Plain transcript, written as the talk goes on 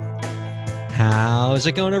How's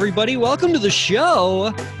it going, everybody? Welcome to the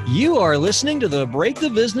show. You are listening to the Break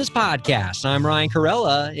the Business podcast. I'm Ryan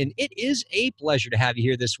Carella, and it is a pleasure to have you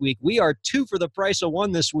here this week. We are two for the price of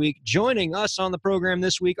one this week. Joining us on the program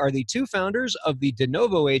this week are the two founders of the De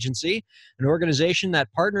Novo Agency, an organization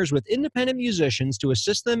that partners with independent musicians to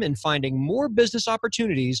assist them in finding more business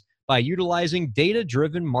opportunities by utilizing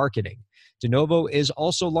data-driven marketing. De Novo is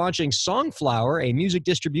also launching Songflowr, a music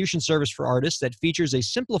distribution service for artists that features a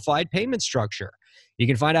simplified payment structure. You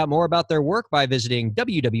can find out more about their work by visiting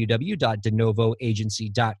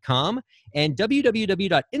www.denovoagency.com and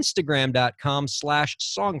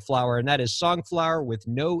www.instagram.com/Songflowr, and that is Songflowr with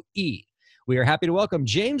no E. We are happy to welcome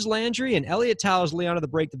James Landry and Elliot Tousley onto the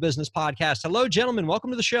Break the Business podcast. Hello, gentlemen. Welcome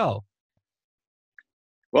to the show.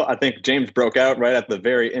 Well, I think James broke out right at the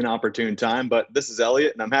very inopportune time, but this is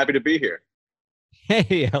Elliot, and I'm happy to be here.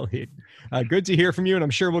 Hey, Elliot. Good to hear from you, and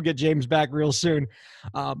I'm sure we'll get James back real soon.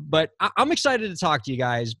 But I'm excited to talk to you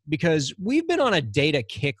guys because we've been on a data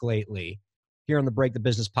kick lately here on the Break the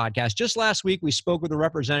Business podcast. Just last week, we spoke with a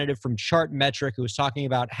representative from Chartmetric who was talking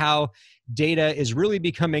about how data is really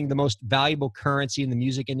becoming the most valuable currency in the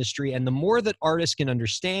music industry. And the more that artists can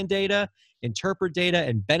understand data, interpret data,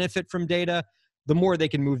 and benefit from data, the more they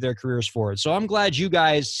can move their careers forward. So I'm glad you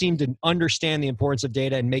guys seem to understand the importance of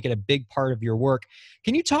data and make it a big part of your work.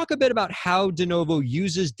 Can you talk a bit about how De Novo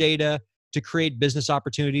uses data to create business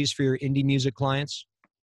opportunities for your indie music clients?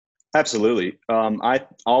 Absolutely. I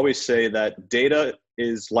always say that data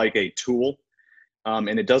is like a tool,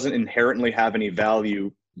 and it doesn't inherently have any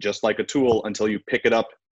value, just like a tool, until you pick it up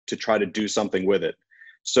to try to do something with it.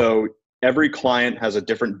 So every client has a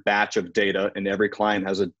different batch of data, and every client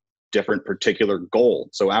has a different particular goal.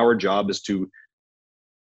 So our job is to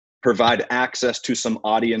provide access to some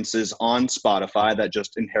audiences on Spotify that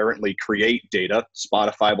just inherently create data.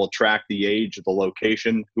 Spotify will track the age, the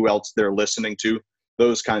location, who else they're listening to,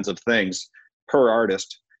 those kinds of things per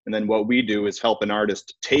artist. And then what we do is help an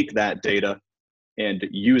artist take that data and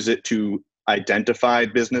use it to identify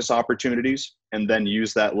business opportunities, and then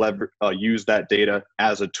use that data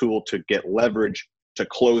as a tool to get leverage to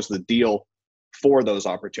close the deal for those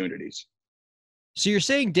opportunities. So you're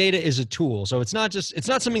saying data is a tool. So it's not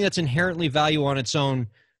something that's inherently value on its own.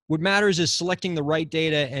 What matters is selecting the right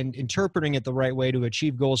data and interpreting it the right way to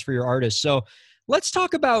achieve goals for your artists. So let's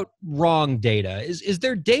talk about wrong data. Is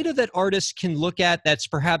there data that artists can look at that's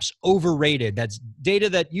perhaps overrated? That's data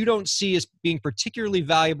that you don't see as being particularly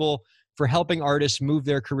valuable for helping artists move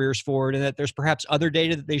their careers forward, and that there's perhaps other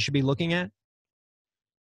data that they should be looking at?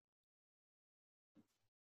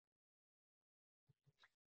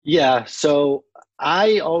 Yeah, so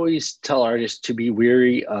I always tell artists to be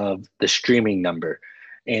wary of the streaming number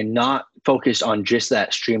and not focus on just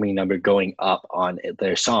that streaming number going up on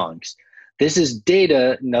their songs. This is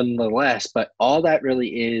data nonetheless, but all that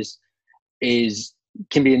really is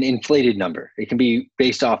can be an inflated number. It can be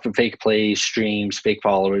based off of fake plays, streams, fake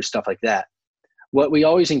followers, stuff like that. What we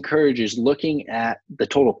always encourage is looking at the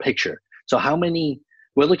total picture. So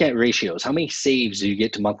we're looking at ratios. How many saves do you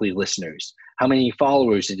get to monthly listeners? How many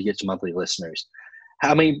followers did you get to monthly listeners?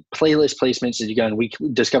 How many playlist placements did you get on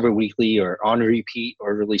Discover Weekly or on repeat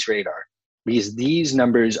or Release Radar? Because these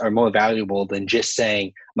numbers are more valuable than just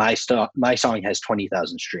saying my song has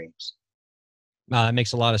 20,000 streams. That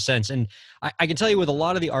makes a lot of sense. And I can tell you with a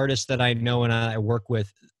lot of the artists that I know and I work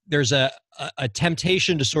with, there's a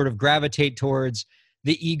temptation to sort of gravitate towards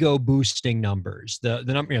the ego boosting numbers, the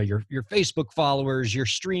number, your Facebook followers, your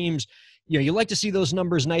streams. You like to see those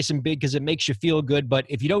numbers nice and big because it makes you feel good. But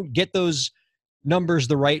if you don't get those numbers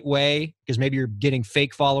the right way, because maybe you're getting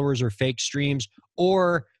fake followers or fake streams,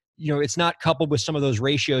 or it's not coupled with some of those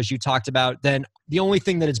ratios you talked about, then the only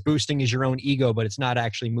thing that it's boosting is your own ego, but it's not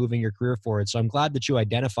actually moving your career forward. So I'm glad that you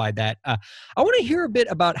identified that. I want to hear a bit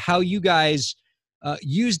about how you guys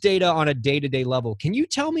use data on a day-to-day level. Can you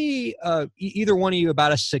tell me, either one of you,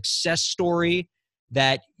 about a success story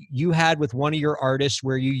that you had with one of your artists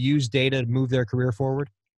where you use data to move their career forward?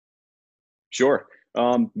 Sure.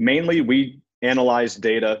 Mainly, we analyze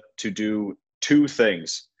data to do two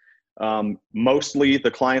things. Mostly the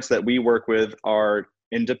clients that we work with are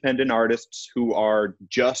independent artists who are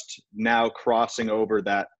just now crossing over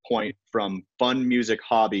that point from fun music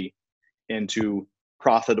hobby into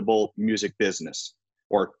profitable music business,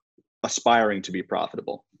 or aspiring to be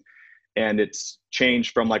profitable. And it's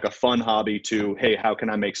changed from like a fun hobby to, hey, how can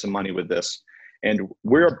I make some money with this? And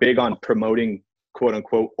we're big on promoting quote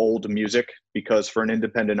unquote old music, because for an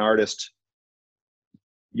independent artist,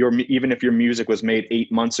 even if your music was made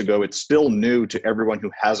 8 months ago, it's still new to everyone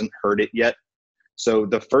who hasn't heard it yet. So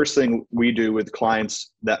the first thing we do with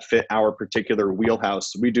clients that fit our particular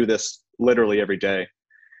wheelhouse, we do this literally every day,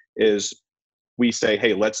 is we say,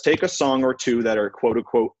 hey, let's take a song or two that are quote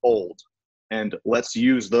unquote old, and let's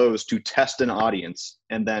use those to test an audience.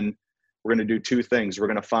 And then we're going to do two things. We're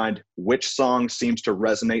going to find which song seems to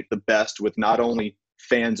resonate the best with not only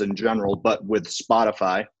fans in general, but with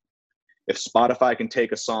Spotify. If Spotify can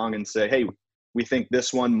take a song and say, hey, we think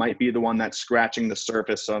this one might be the one that's scratching the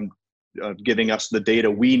surface on giving us the data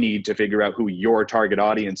we need to figure out who your target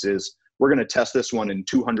audience is, we're going to test this one in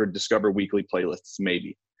 200 Discover Weekly playlists,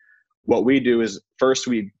 maybe. What we do is first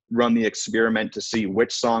we run the experiment to see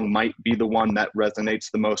which song might be the one that resonates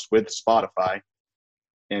the most with Spotify.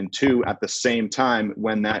 And two, at the same time,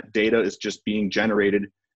 when that data is just being generated,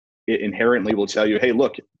 it inherently will tell you, hey,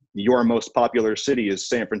 look, your most popular city is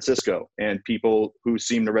San Francisco, and people who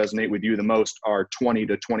seem to resonate with you the most are 20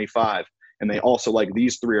 to 25, and they also like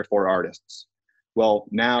these 3 or 4 artists. Well,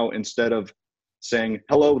 now instead of saying,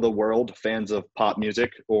 hello, the world, fans of pop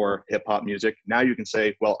music or hip hop music, now you can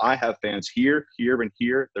say, well, I have fans here, here, and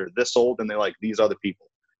here. They're this old, and they like these other people.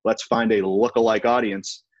 Let's find a lookalike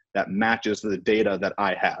audience that matches the data that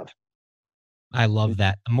I have. I love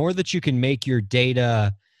that. The more that you can make your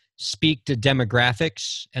data speak to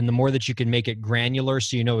demographics, and the more that you can make it granular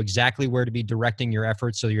so you know exactly where to be directing your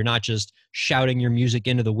efforts, so you're not just shouting your music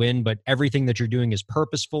into the wind, but everything that you're doing is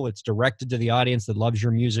purposeful. It's directed to the audience that loves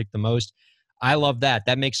your music the most. I love that.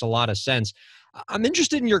 That makes a lot of sense. I'm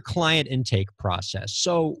interested in your client intake process.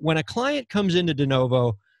 So when a client comes into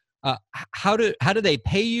DeNovo, how do they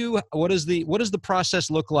pay you? What does the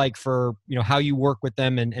process look like for, how you work with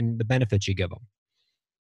them and the benefits you give them?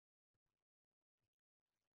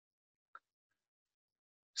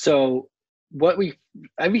 So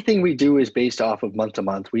everything we do is based off of month to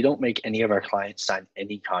month. We don't make any of our clients sign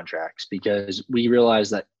any contracts because we realize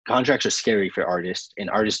that contracts are scary for artists, and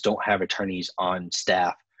artists don't have attorneys on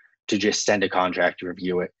staff to just send a contract to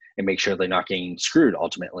review it and make sure they're not getting screwed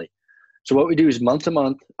ultimately. So what we do is month to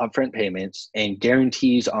month upfront payments and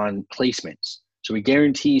guarantees on placements. So we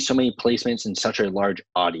guarantee so many placements in such a large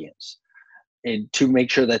audience, and to make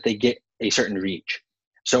sure that they get a certain reach.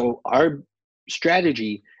 So our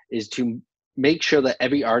strategy is to make sure that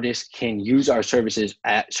every artist can use our services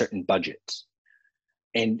at certain budgets.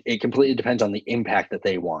 And it completely depends on the impact that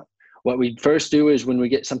they want. What we first do is when we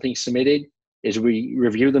get something submitted is we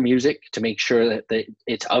review the music to make sure that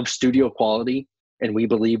it's of studio quality, and we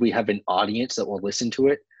believe we have an audience that will listen to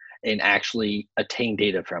it and actually attain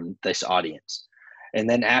data from this audience. And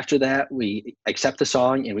then after that, we accept the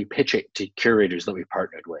song and we pitch it to curators that we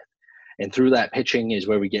partnered with. And through that pitching is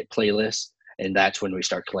where we get playlists, and that's when we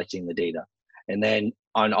start collecting the data. And then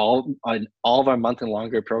on all of our month and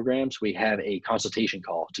longer programs, we have a consultation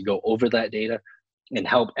call to go over that data and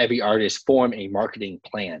help every artist form a marketing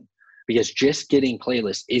plan. Because just getting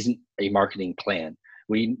playlists isn't a marketing plan.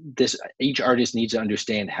 Each artist needs to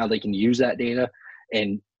understand how they can use that data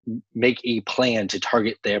and make a plan to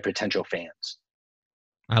target their potential fans.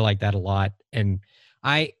 I like that a lot. And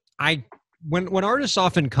when artists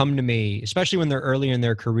often come to me, especially when they're early in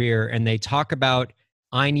their career, and they talk about,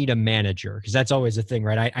 I need a manager, because that's always a thing,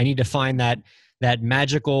 right? I need to find that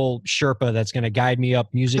magical Sherpa that's going to guide me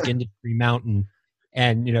up music industry mountain.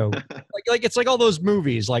 And, like it's like all those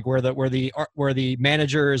movies, like where the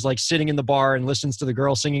manager is like sitting in the bar and listens to the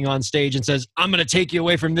girl singing on stage and says, I'm going to take you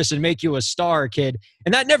away from this and make you a star, kid.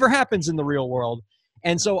 And that never happens in the real world.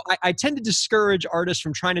 And so I tend to discourage artists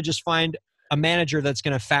from trying to just find a manager that's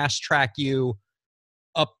going to fast track you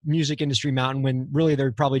up music industry mountain, when really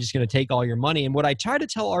they're probably just going to take all your money. And what I try to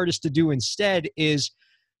tell artists to do instead is,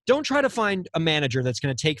 don't try to find a manager that's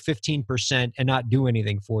going to take 15% and not do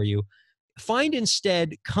anything for you. Find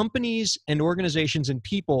instead companies and organizations and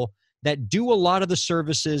people that do a lot of the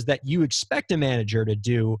services that you expect a manager to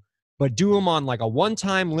do, but do them on like a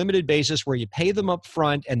one-time limited basis where you pay them up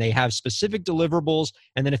front and they have specific deliverables.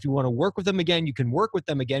 And then if you want to work with them again, you can work with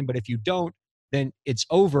them again. But if you don't, then it's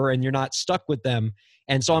over and you're not stuck with them.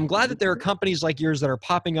 And so I'm glad that there are companies like yours that are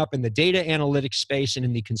popping up in the data analytics space and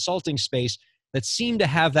in the consulting space that seem to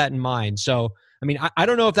have that in mind. So, I mean, I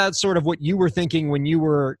don't know if that's sort of what you were thinking when you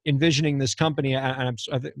were envisioning this company. And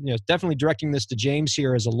I'm definitely directing this to James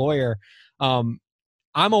here as a lawyer. I'm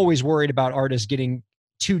always worried about artists getting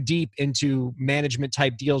too deep into management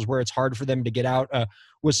type deals where it's hard for them to get out.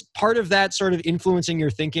 Was part of that sort of influencing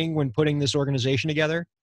your thinking when putting this organization together?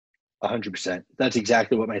 100%. That's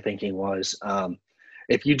exactly what my thinking was.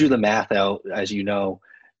 If you do the math out, as you know,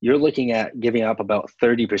 you're looking at giving up about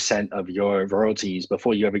 30% of your royalties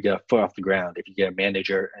before you ever get a foot off the ground. If you get a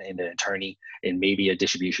manager and an attorney and maybe a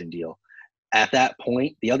distribution deal, at that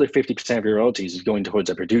point, the other 50% of your royalties is going towards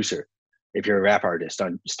a producer. If you're a rap artist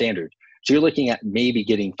on standard, So you're looking at maybe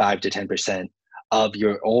getting 5 to 10% of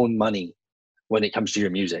your own money when it comes to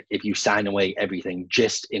your music if you sign away everything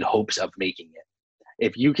just in hopes of making it.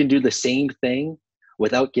 If you can do the same thing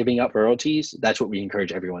without giving up royalties, that's what we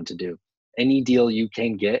encourage everyone to do. Any deal you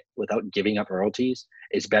can get without giving up royalties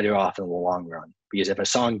is better off in the long run, because if a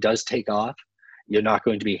song does take off, you're not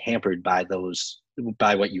going to be hampered by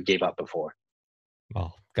what you gave up before.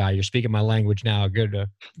 Well, Guy, you're speaking my language now. Good.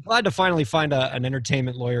 Glad to finally find an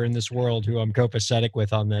entertainment lawyer in this world who I'm copacetic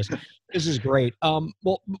with on this. This is great.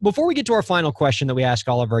 Well, before we get to our final question that we ask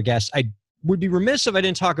all of our guests, I would be remiss if I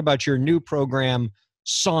didn't talk about your new program,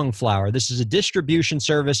 Songflowr. This is a distribution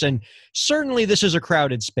service, and certainly this is a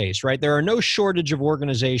crowded space, right? There are no shortage of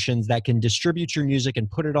organizations that can distribute your music and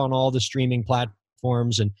put it on all the streaming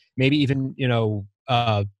platforms, and maybe even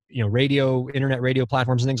radio, internet radio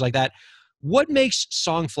platforms, and things like that. What makes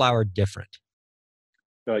Songflowr different?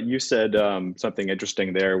 You said something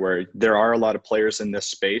interesting there, where there are a lot of players in this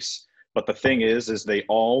space, but the thing is they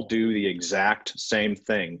all do the exact same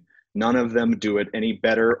thing. None of them do it any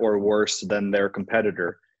better or worse than their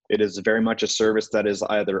competitor. It is very much a service that is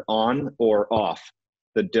either on or off.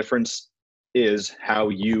 The difference is how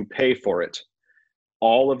you pay for it.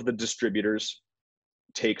 All of the distributors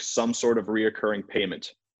take some sort of reoccurring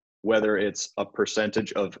payment, whether it's a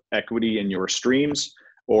percentage of equity in your streams,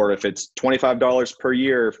 or if it's $25 per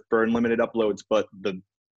year for unlimited uploads, but the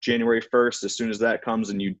January 1st, as soon as that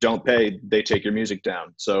comes and you don't pay, they take your music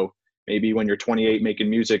down. So maybe when you're 28 making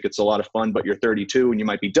music, it's a lot of fun, but you're 32 and you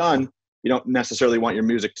might be done. You don't necessarily want your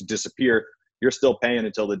music to disappear. You're still paying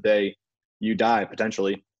until the day you die,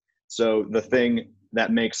 potentially. So the thing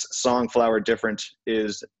that makes Songflowr different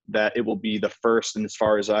is that it will be the first, and as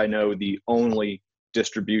far as I know, the only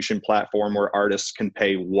distribution platform where artists can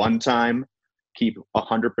pay one time, keep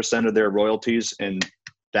 100% of their royalties, and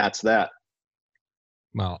that's that.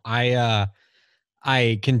 Well, I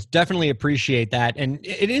can definitely appreciate that. And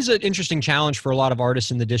it is an interesting challenge for a lot of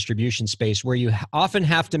artists in the distribution space, where you often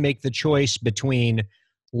have to make the choice between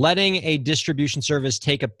letting a distribution service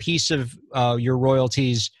take a piece of your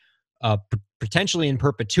royalties, potentially in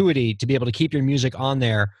perpetuity, to be able to keep your music on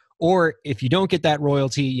there. Or if you don't get that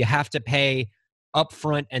royalty, you have to pay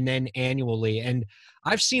upfront and then annually. And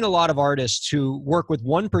I've seen a lot of artists who work with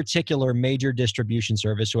one particular major distribution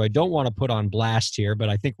service, who I don't want to put on blast here, but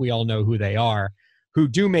I think we all know who they are, who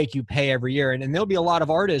do make you pay every year. And there'll be a lot of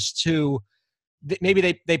artists who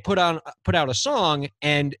maybe they put out a song,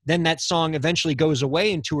 and then that song eventually goes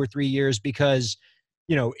away in 2 or 3 years because,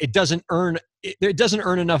 it doesn't earn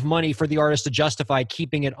enough money for the artist to justify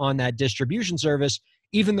keeping it on that distribution service,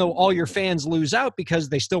 even though all your fans lose out because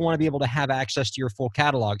they still want to be able to have access to your full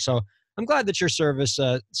catalog. So I'm glad that your service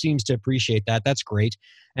seems to appreciate that. That's great.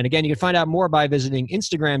 And again, you can find out more by visiting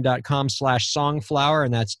Instagram.com/Songflowr,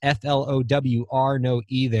 and that's FLOWR, no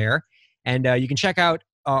E there. And you can check out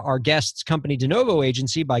our guest's company, DeNovo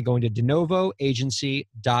Agency, by going to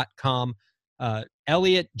denovoagency.com.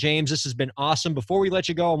 Elliot, James, this has been awesome. Before we let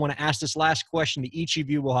you go, I want to ask this last question to each of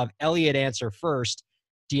you. We'll have Elliot answer first.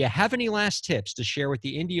 Do you have any last tips to share with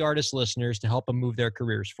the indie artist listeners to help them move their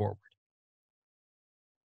careers forward?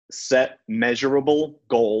 Set measurable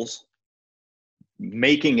goals.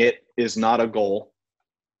 Making it is not a goal.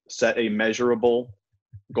 Set a measurable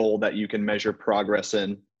goal that you can measure progress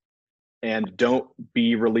in. And don't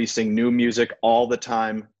be releasing new music all the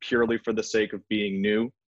time purely for the sake of being new.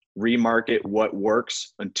 Remarket what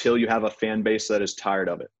works until you have a fan base that is tired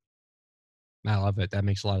of it. I love it. That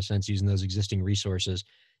makes a lot of sense, using those existing resources.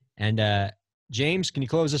 And James, can you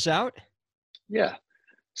close us out? Yeah.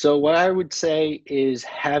 So what I would say is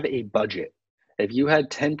have a budget. If you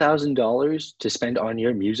had $10,000 to spend on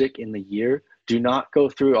your music in the year, do not go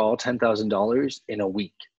through all $10,000 in a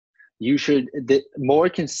week. The more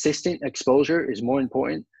consistent exposure is more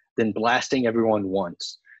important than blasting everyone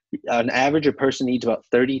once. On average, a person needs about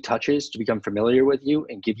 30 touches to become familiar with you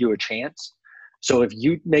and give you a chance. So if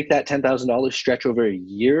you make that $10,000 stretch over a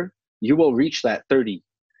year, you will reach that 30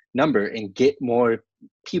 number and get more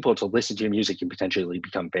people to listen to your music and potentially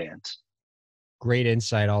become fans. Great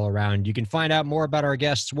insight all around. You can find out more about our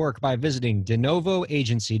guests' work by visiting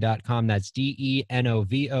denovoagency.com. That's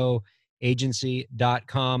DENOVO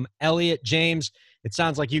agency.com. Elliot, James, it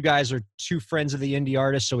sounds like you guys are two friends of the indie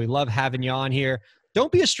artists, so we love having you on here.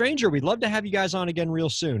 Don't be a stranger. We'd love to have you guys on again real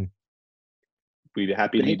soon. We'd be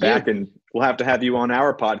happy to be back, and we'll have to have you on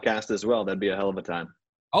our podcast as well. That'd be a hell of a time.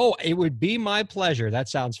 Oh, it would be my pleasure. That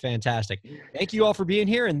sounds fantastic. Thank you all for being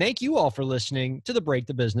here, and thank you all for listening to the Break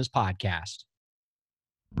the Business podcast.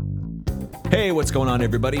 Hey, what's going on,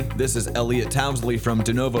 everybody? This is Elliot Tousley from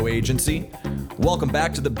DeNovo Agency. Welcome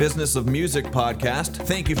back to the Business of Music podcast.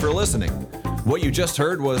 Thank you for listening. What you just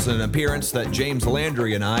heard was an appearance that James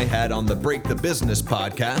Landry and I had on the Break the Business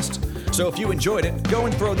podcast. So if you enjoyed it, go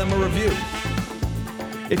and throw them a review.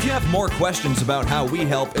 If you have more questions about how we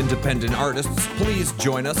help independent artists, please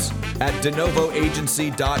join us at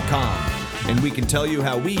denovoagency.com, and we can tell you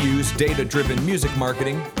how we use data-driven music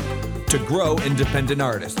marketing to grow independent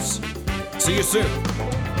artists. See you soon.